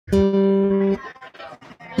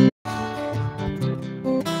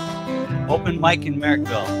open mic in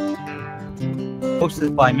Merrickville,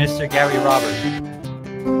 hosted by Mr. Gary Roberts.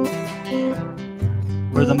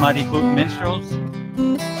 We're the Muddy Boot Minstrels.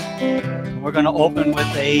 We're going to open with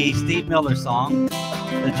a Steve Miller song,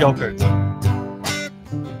 The Joker.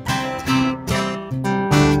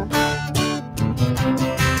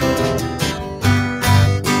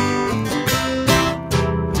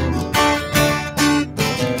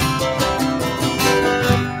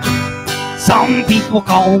 Some people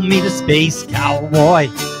call me the Space Cowboy.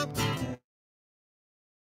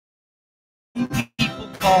 Some people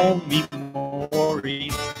call me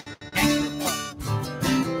Maurice.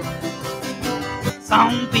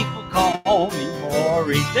 Some people call me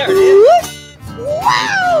Maurice. There it is.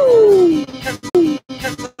 Wow!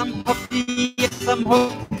 Cause I'm happy, yes, I'm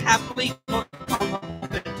happily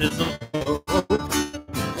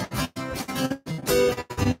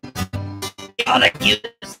gotta give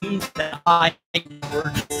some that I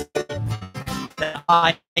words. That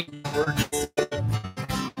I words.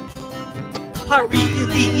 I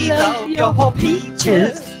really love your whole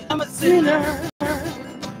peaches. I'm a sinner.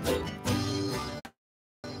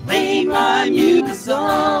 Play my music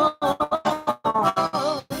on.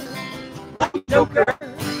 I'm a joker.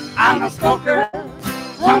 I'm a smoker.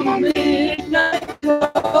 I'm a midnight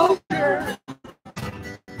joker.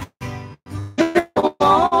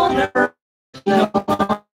 On earth, no.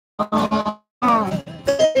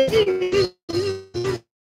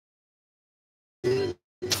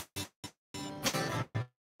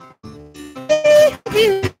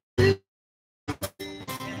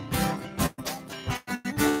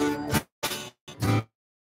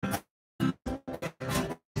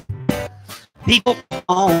 People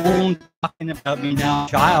on talking about me now,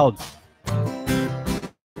 child.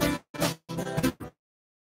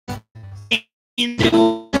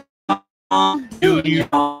 Do you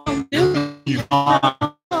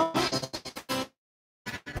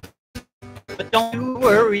but don't you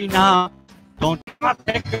worry now. Don't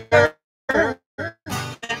take her.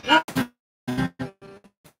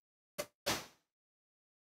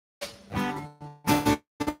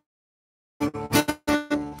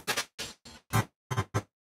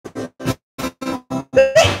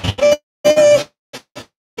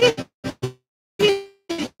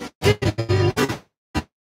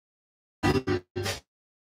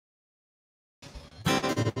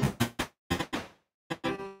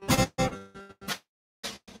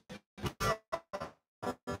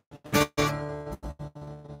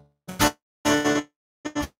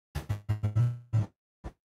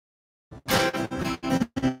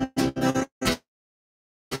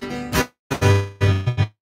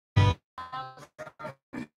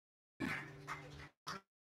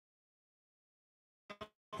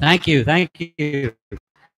 Thank you, thank you.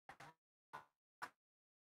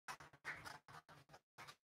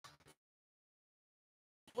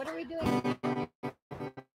 What are we doing?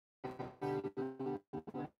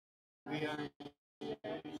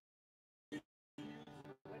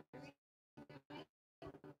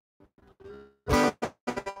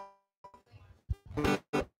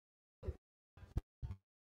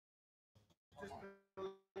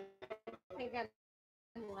 I got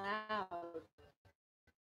loud.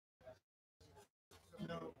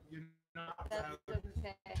 No, you're not. That's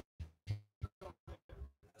okay.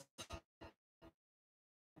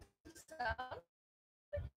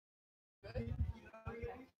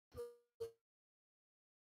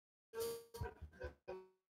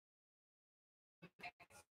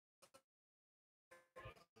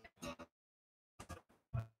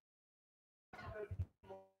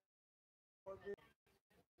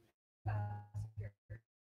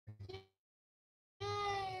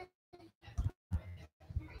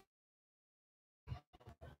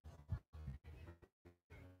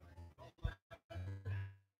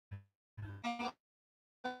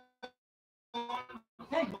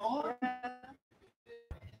 Hey, boy.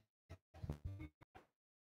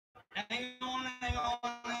 Hang on, hang on,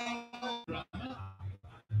 hang on.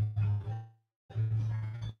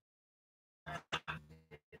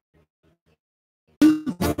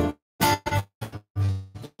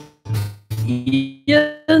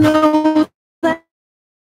 You know that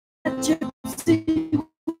you see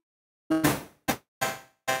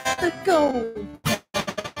the gold.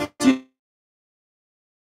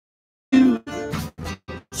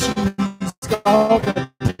 She's got the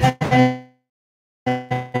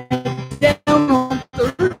down on the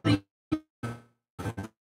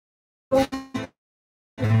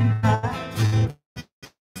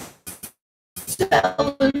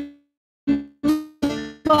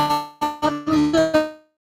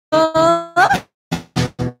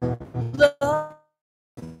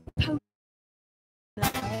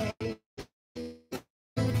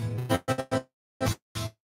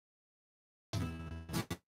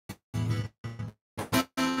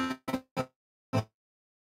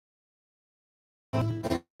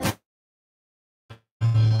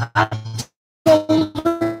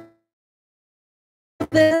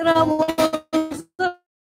That I was the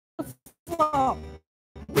flop.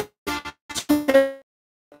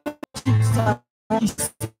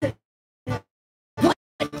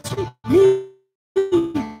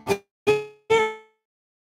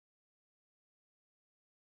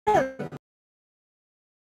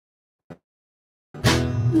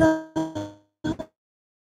 Love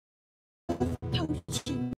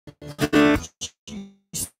potion.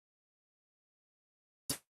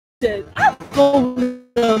 Said I'm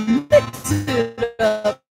gonna mix it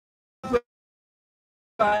up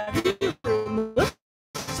right here.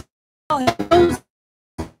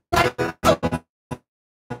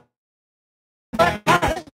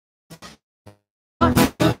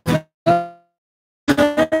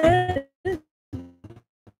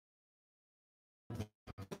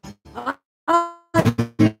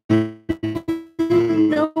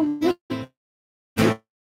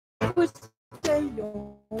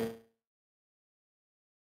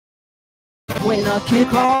 When I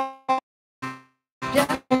kick off,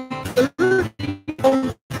 yeah, 30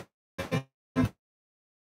 on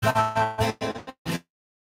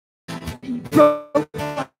he broke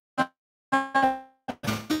my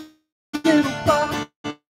little bottle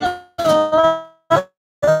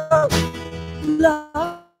of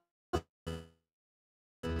love.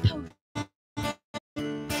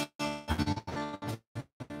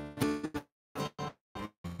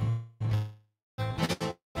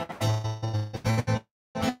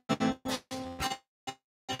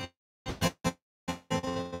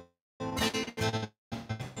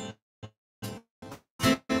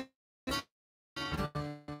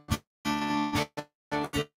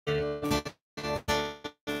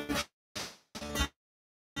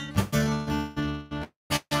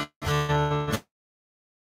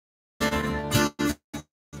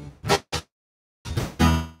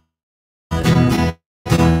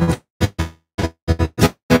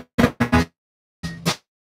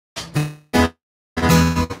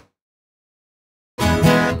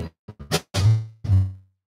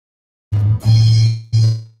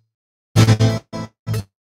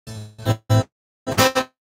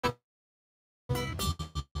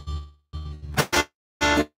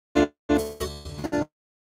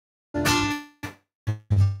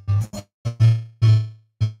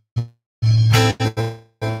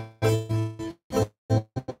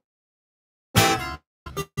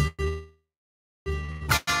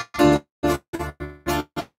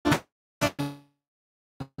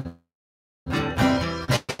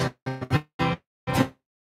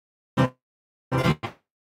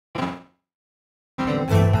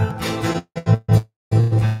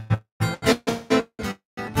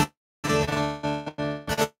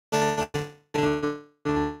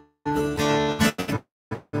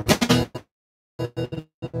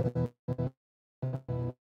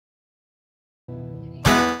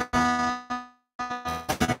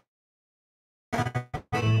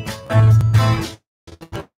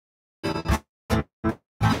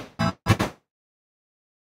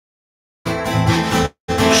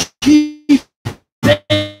 She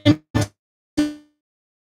bent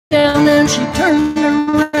down and she turned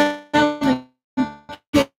around and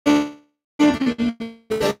gave me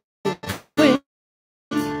a wink.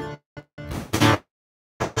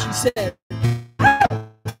 She said,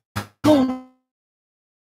 "Gonna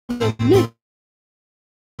mix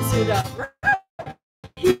it up right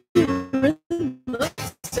here in the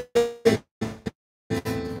city."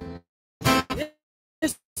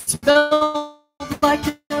 It smelled like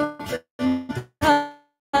heaven,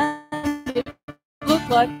 and it looked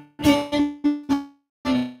like India.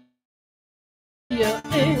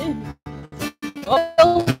 And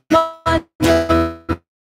oh my nose,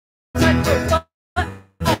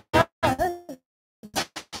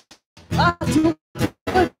 I took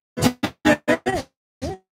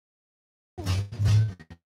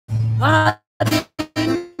I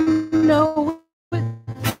didn't know it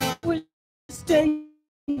would stay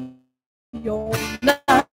all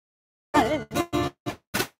night.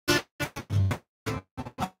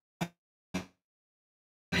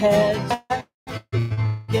 Had to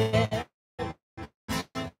get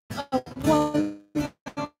a one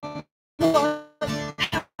what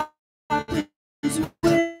happens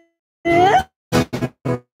with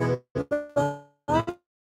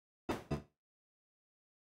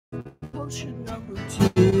potion number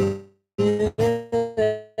 2.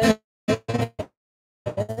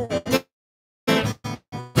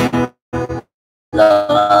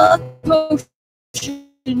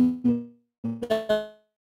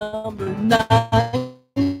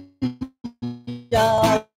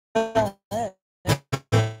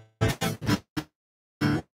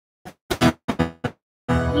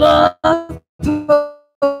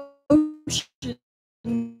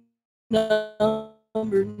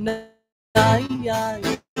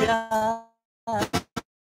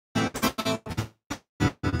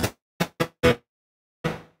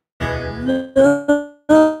 Number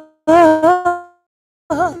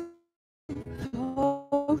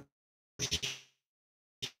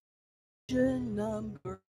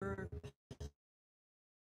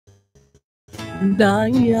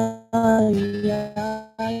 9.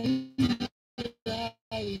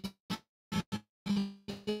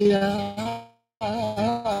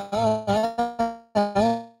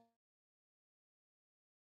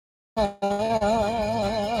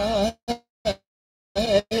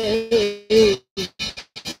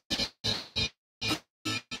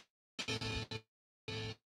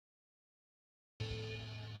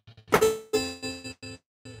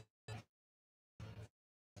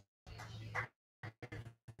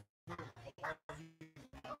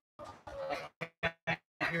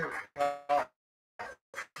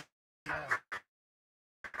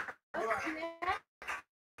 What's next?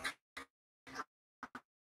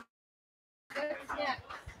 What's next?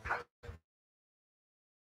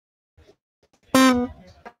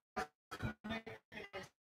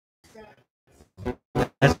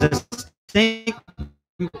 As distinct,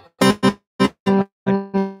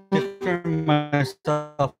 turn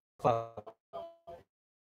myself up.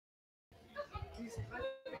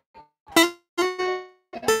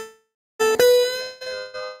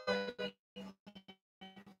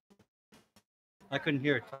 I couldn't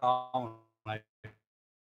hear it all when I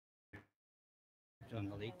doing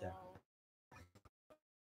the lead there.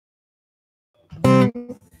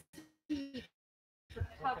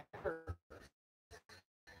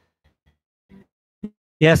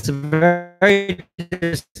 Yes, a very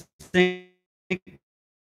distinct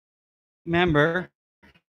member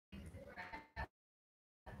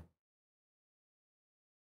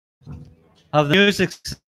of the Music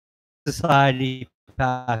Society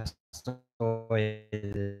passed away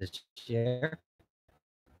this year.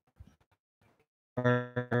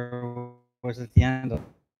 Or was it the end of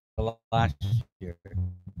last year?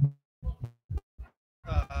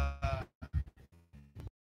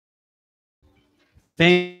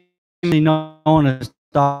 Famously known as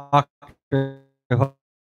Dr. Hook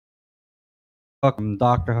from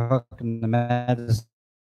Dr. Hook and the Medicine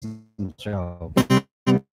Show.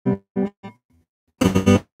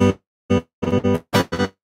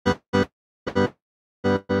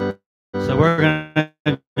 So we're gonna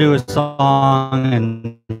do a song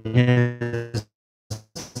in his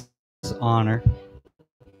honor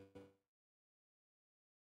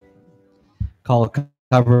called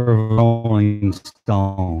 "Cover of Rolling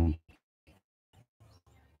Stone."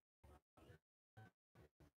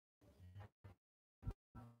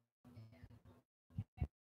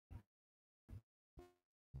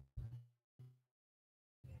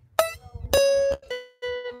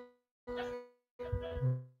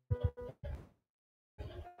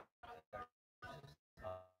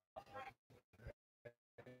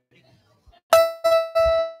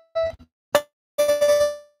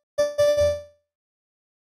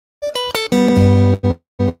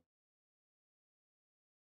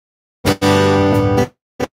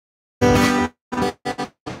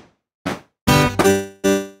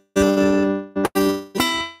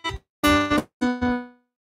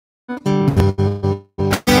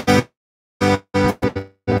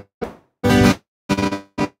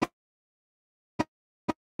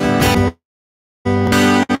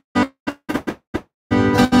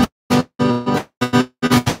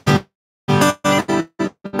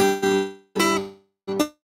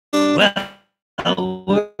 Well,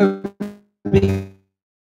 we're big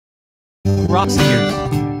rock singers.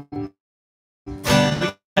 We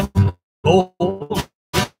got gold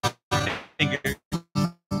fingers.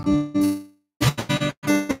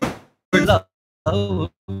 For love.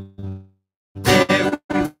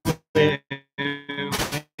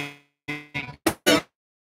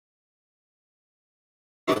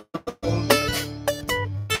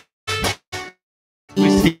 We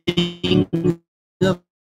sing about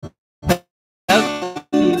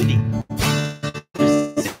beauty. We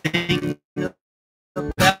sing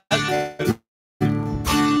about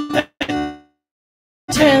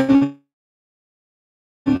 $10,000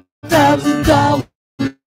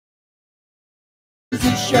 a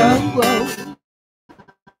show.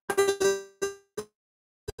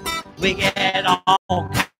 we get all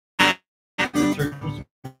kinds of turtles,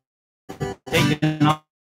 taking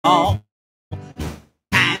all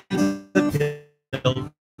kinds of pills.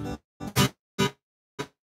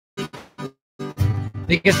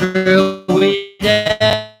 Biggest real we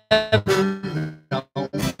ever know.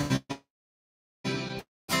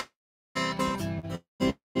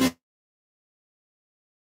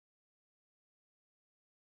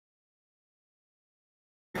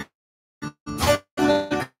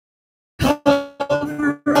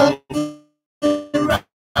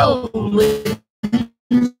 Rolling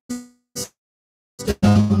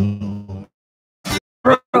stone.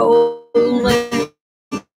 Rolling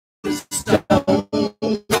stone.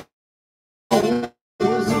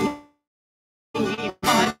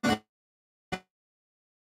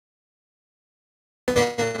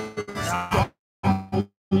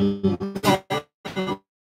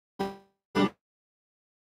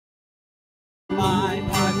 My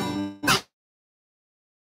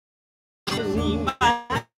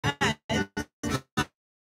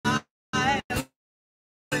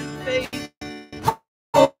face